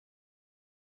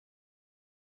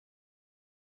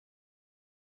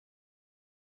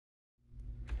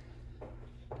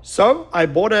So I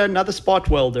bought another spot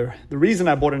welder. The reason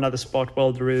I bought another spot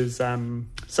welder is some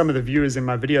of the viewers in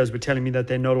my videos were telling me that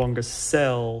they no longer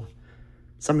sell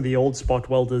some of the old spot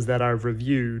welders that I've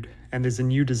reviewed, and there's a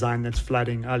new design that's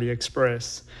flooding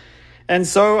AliExpress. And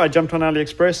so I jumped on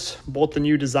AliExpress, bought the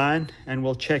new design, and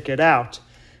we'll check it out.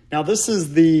 Now this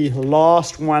is the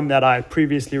last one that I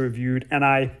previously reviewed, and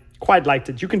I quite liked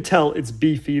it. You can tell it's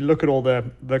beefy. Look at all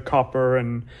the copper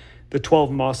and the 12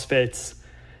 MOSFETs.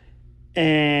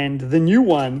 And the new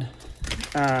one,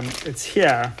 it's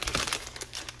here.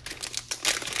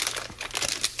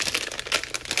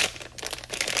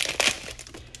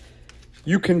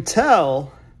 You can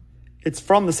tell it's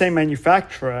from the same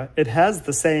manufacturer. It has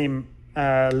the same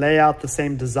layout, the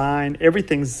same design.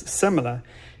 Everything's similar,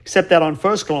 except that on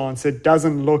first glance, it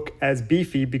doesn't look as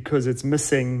beefy because it's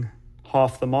missing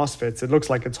half the MOSFETs. It looks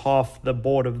like it's half the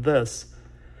board of this,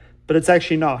 but it's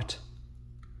actually not.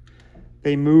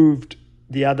 They moved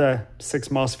the other 6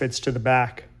 MOSFETs to the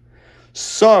back.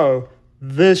 So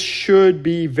this should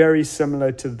be very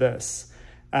similar to this.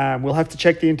 We'll have to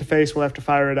check the interface. We'll have to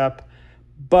fire it up.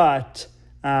 But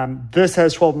this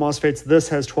has 12 MOSFETs. This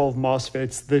has 12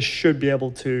 MOSFETs. This should be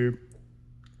able to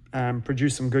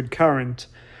produce some good current.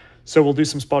 So we'll do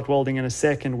some spot welding in a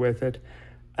second with it.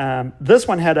 This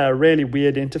one had a really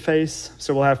weird interface.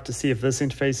 So we'll have to see if this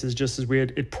interface is just as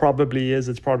weird. It probably is.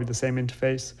 It's probably the same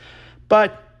interface.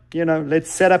 But you know, let's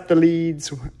set up the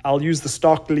leads. I'll use the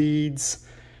stock leads,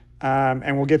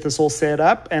 and we'll get this all set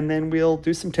up, and then we'll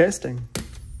do some testing.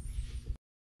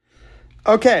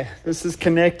 Okay, this is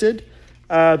connected.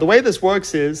 The way this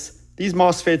works is these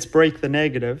MOSFETs break the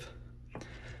negative.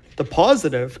 The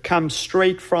positive comes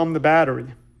straight from the battery.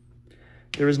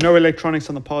 There is no electronics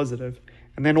on the positive.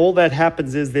 And then all that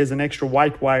happens is there's an extra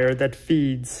white wire that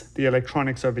feeds the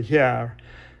electronics over here.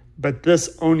 But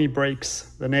this only breaks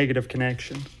the negative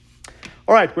connection.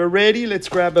 All right, we're ready. Let's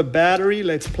grab a battery.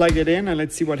 Let's plug it in and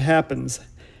let's see what happens.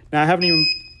 Now I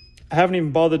haven't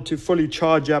even bothered to fully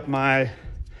charge up my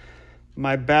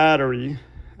battery.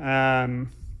 Yeah,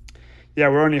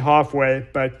 we're only halfway,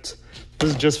 but this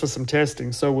is just for some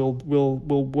testing, so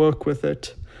we'll work with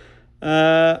it.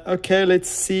 Okay, let's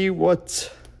see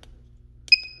what.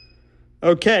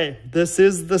 Okay, this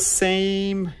is the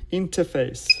same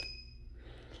interface.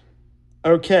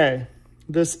 Okay,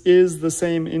 this is the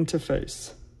same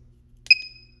interface.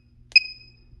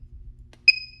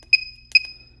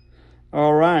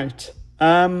 All right.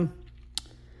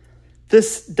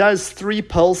 This does 3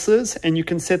 pulses, and you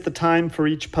can set the time for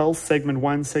each pulse, segment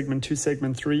 1, segment 2,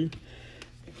 segment 3.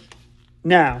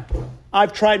 Now,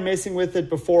 I've tried messing with it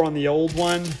before on the old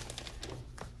one,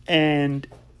 and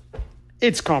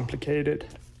it's complicated.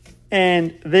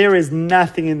 And there is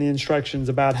nothing in the instructions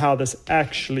about how this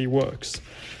actually works.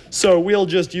 So we'll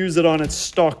just use it on its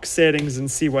stock settings and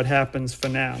see what happens for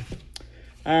now.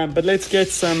 But let's get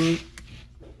some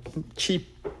cheap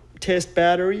test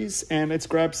batteries, and let's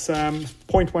grab some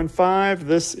 0.15.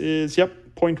 This is, yep,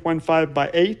 0.15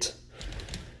 by 8.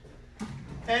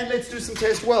 And let's do some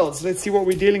test welds. Let's see what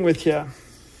we're dealing with here.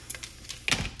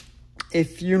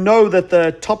 If you know that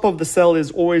the top of the cell is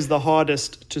always the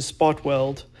hardest to spot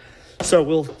weld, so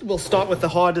we'll start with the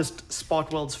hardest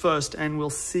spot welds first, and we'll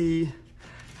see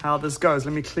how this goes.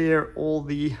 Let me clear all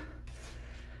the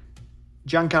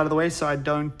junk out of the way so I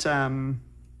don't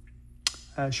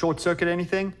short circuit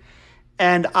anything.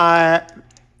 And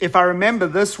if I remember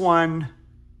this one,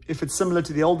 if it's similar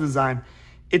to the old design,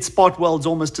 it spot welds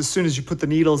almost as soon as you put the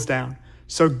needles down.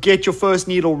 So get your first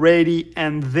needle ready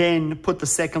and then put the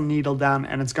second needle down,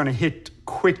 and it's going to hit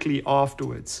quickly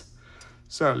afterwards.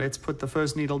 So let's put the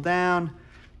first needle down,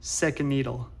 second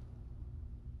needle.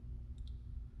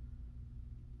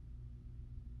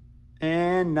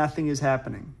 And nothing is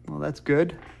happening. Well, that's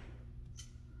good.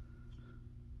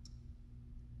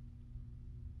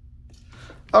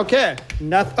 Okay,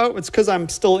 oh, it's because I'm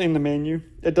still in the menu.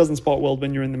 It doesn't spot weld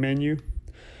when you're in the menu.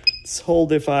 Let's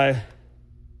hold if I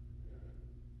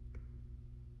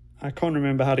can't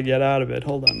remember how to get out of it.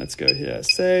 Hold on, let's go here.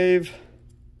 Save.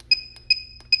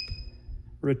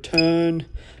 Return.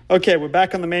 Okay, we're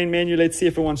back on the main menu. Let's see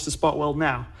if it wants to spot weld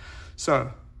now.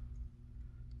 So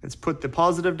let's put the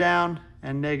positive down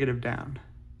and negative down.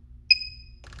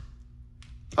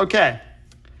 Okay,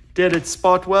 did it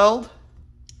spot weld?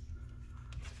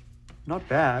 Not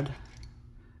bad.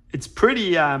 It's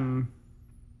pretty, you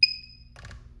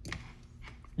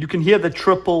can hear the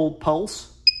triple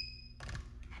pulse.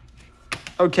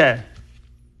 Okay.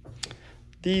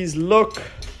 These look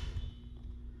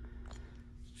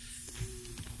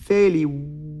fairly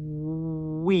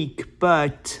weak,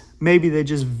 but maybe they're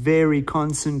just very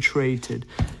concentrated.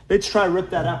 Let's try rip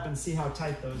that up and see how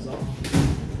tight those are.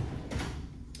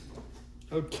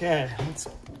 Okay,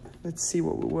 let's see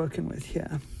what we're working with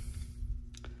here.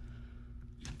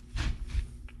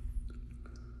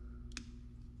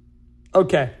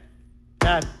 Okay,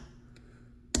 that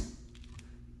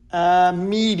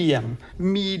medium.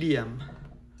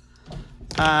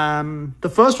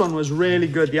 The first one was really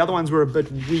good. The other ones were a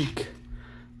bit weak.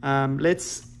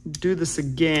 Let's do this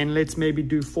again. Let's maybe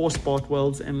do 4 spot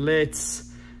welds, and let's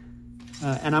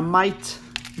and I might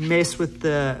mess with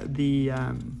the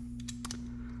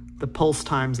pulse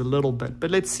times a little bit, but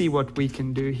let's see what we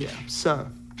can do here. So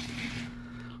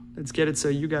let's get it so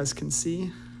you guys can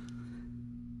see.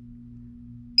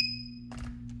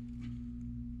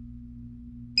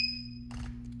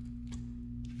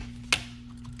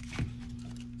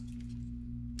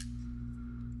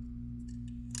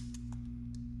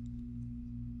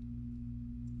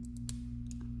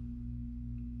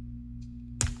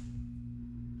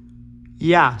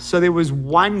 Yeah, so there was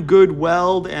one good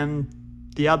weld and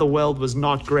the other weld was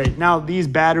not great. Now, these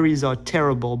batteries are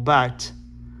terrible, but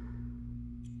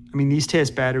I mean, these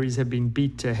test batteries have been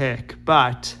beat to heck.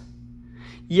 But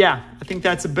yeah, I think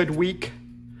that's a bit weak.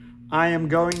 I am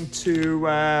going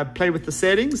to play with the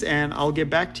settings and I'll get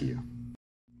back to you.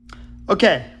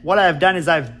 Okay, what I've done is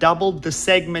I've doubled the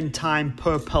segment time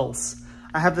per pulse.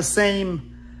 I have the same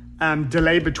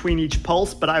delay between each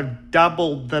pulse, but I've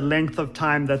doubled the length of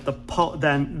time that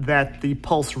the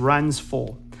pulse runs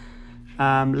for.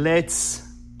 Let's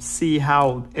see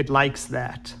how it likes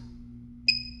that.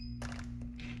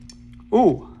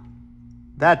 Ooh,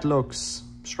 that looks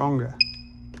stronger.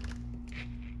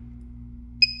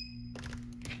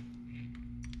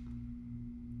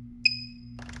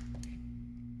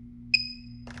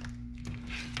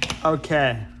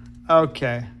 Okay.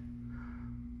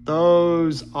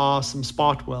 Those are some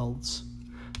spot welds.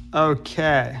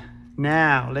 Okay,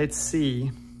 now let's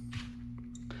see.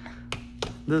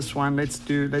 This one, let's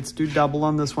do double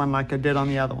on this one like I did on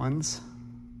the other ones.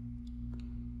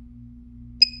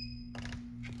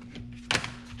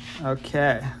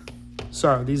 Okay,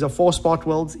 so these are 4 spot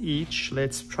welds each.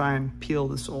 Let's try and peel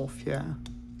this off here.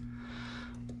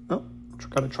 Oh,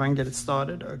 gotta try and get it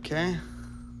started. Okay.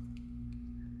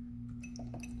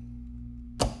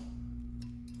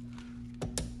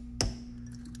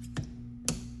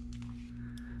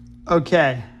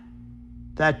 Okay,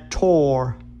 that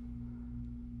tore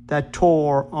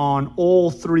on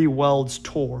all 3 welds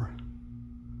tore.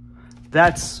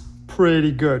 That's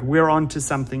pretty good. We're onto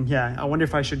something here. I wonder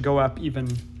if I should go up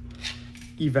even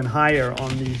higher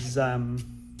on these on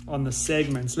the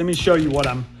segments. Let me show you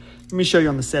on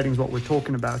the settings what we're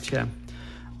talking about here.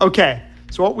 Okay,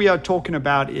 so what we are talking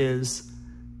about is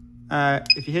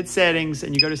if you hit settings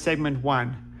and you go to segment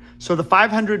 1. So the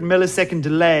 500 millisecond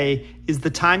delay is the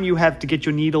time you have to get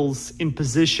your needles in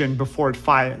position before it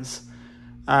fires.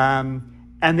 And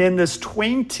then this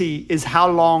 20 is how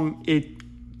long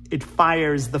it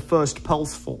fires the first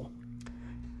pulse for.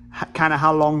 Kind of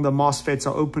how long the MOSFETs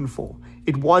are open for.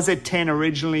 It was at 10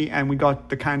 originally, and we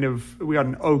got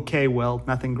an okay weld,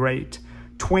 nothing great.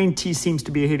 20 seems to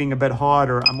be hitting a bit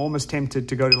harder. I'm almost tempted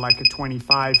to go to like a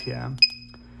 25 here.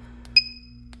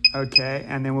 Okay,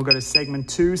 and then we'll go to segment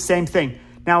 2, same thing.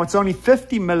 Now it's only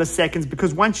 50 milliseconds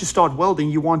because once you start welding,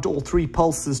 you want all 3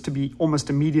 pulses to be almost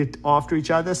immediate after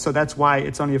each other. So that's why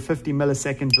it's only a 50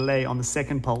 millisecond delay on the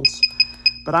second pulse.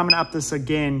 But I'm gonna up this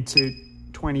again to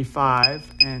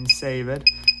 25 and save it.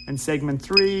 And segment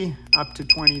 3 up to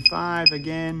 25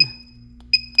 again.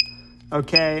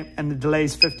 Okay, and the delay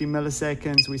is 50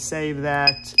 milliseconds. We save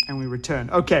that and we return.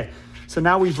 Okay, so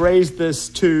now we've raised this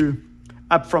to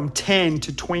up from 10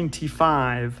 to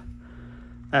 25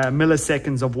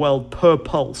 milliseconds of weld per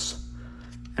pulse.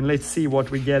 And let's see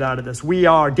what we get out of this. We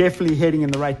are definitely heading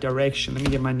in the right direction. Let me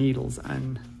get my needles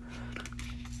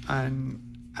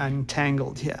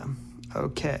untangled here.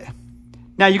 Okay.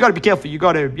 Now you gotta be careful. You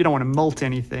don't wanna melt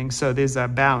anything, so there's a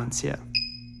balance here.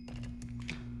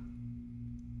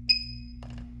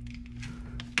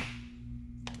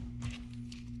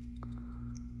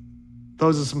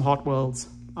 Those are some hot welds.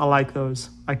 I like those.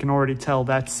 I can already tell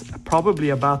that's probably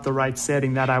about the right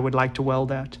setting that I would like to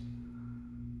weld at.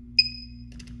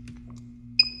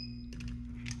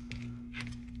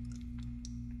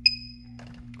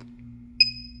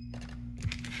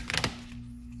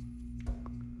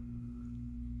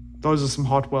 Those are some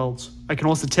hot welds. I can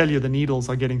also tell you the needles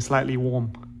are getting slightly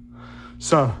warm.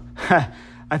 So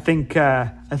I think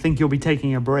you'll be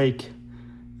taking a break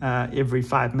every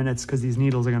 5 minutes because these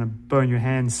needles are going to burn your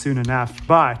hands soon enough.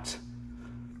 But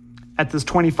at this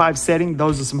 25 setting,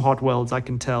 those are some hot welds, I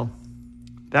can tell.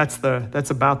 That's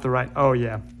about the right. Oh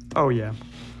yeah, Oh yeah.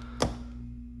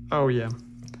 Oh yeah.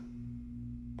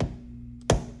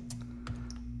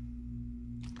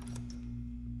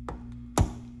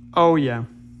 Oh yeah.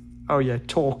 Oh yeah.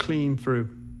 Tore clean through.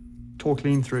 Tore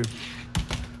clean through.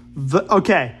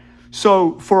 Okay.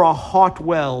 So for a hot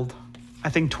weld, I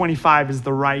think 25 is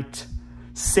the right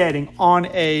setting on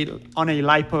a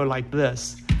Lipo like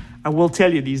this. I will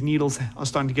tell you, these needles are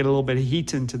starting to get a little bit of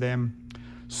heat into them.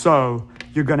 So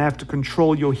you're going to have to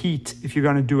control your heat if you're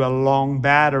going to do a long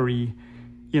battery.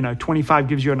 25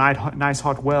 gives you a nice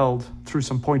hot weld through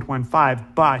some 0.15,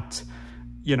 but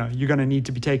you're going to need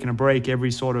to be taking a break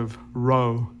every sort of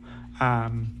row,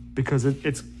 because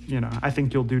it's I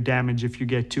think you'll do damage if you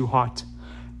get too hot.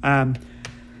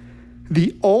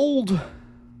 The old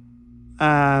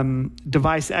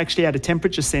device actually had a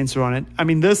temperature sensor on it. I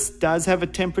mean, this does have a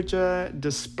temperature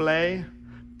display,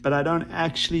 but I don't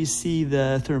actually see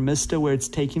the thermistor where it's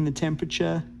taking the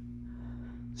temperature.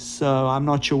 So I'm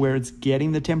not sure where it's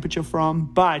getting the temperature from,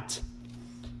 but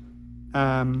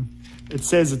it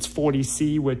says it's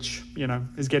 40°C, which,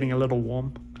 is getting a little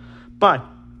warm. But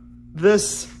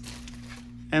this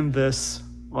and this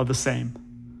are the same.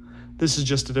 This is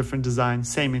just a different design,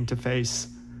 same interface,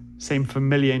 same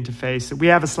familiar interface. We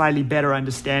have a slightly better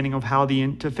understanding of how the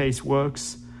interface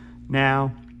works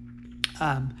now.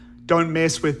 Don't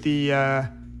mess with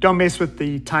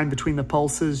the time between the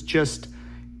pulses. Just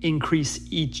increase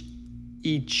each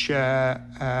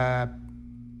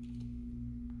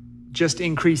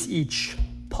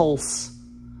pulse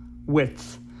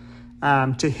width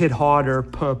to hit harder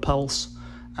per pulse.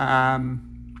 Yeah,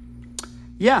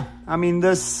 I mean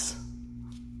this.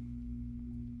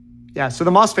 Yeah, so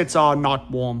the MOSFETs are not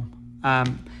warm.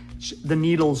 The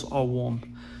needles are warm.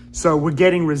 So we're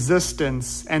getting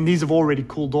resistance, and these have already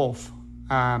cooled off.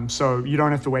 So you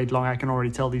don't have to wait long. I can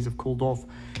already tell these have cooled off.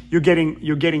 You're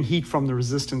getting heat from the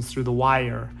resistance through the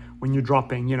wire when you're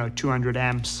dropping, 200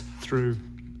 amps through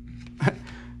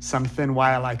some thin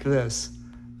wire like this.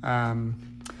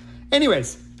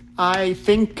 Anyways, I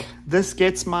think this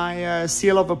gets my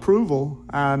seal of approval.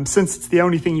 Since it's the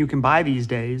only thing you can buy these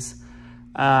days,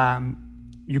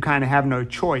 you kind of have no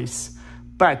choice.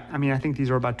 But I mean, I think these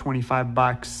are about $25,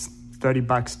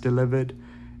 $30 delivered.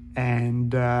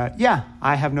 And yeah,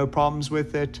 I have no problems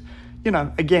with it.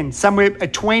 Again, somewhere a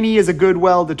 20 is a good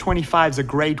weld, a 25 is a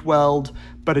great weld,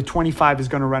 but a 25 is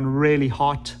going to run really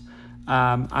hot.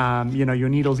 Your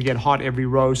needles get hot every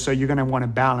row, so you're going to want to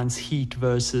balance heat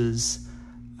versus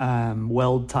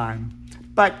weld time.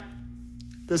 But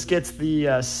this gets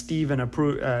the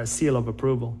Steven seal of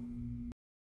approval.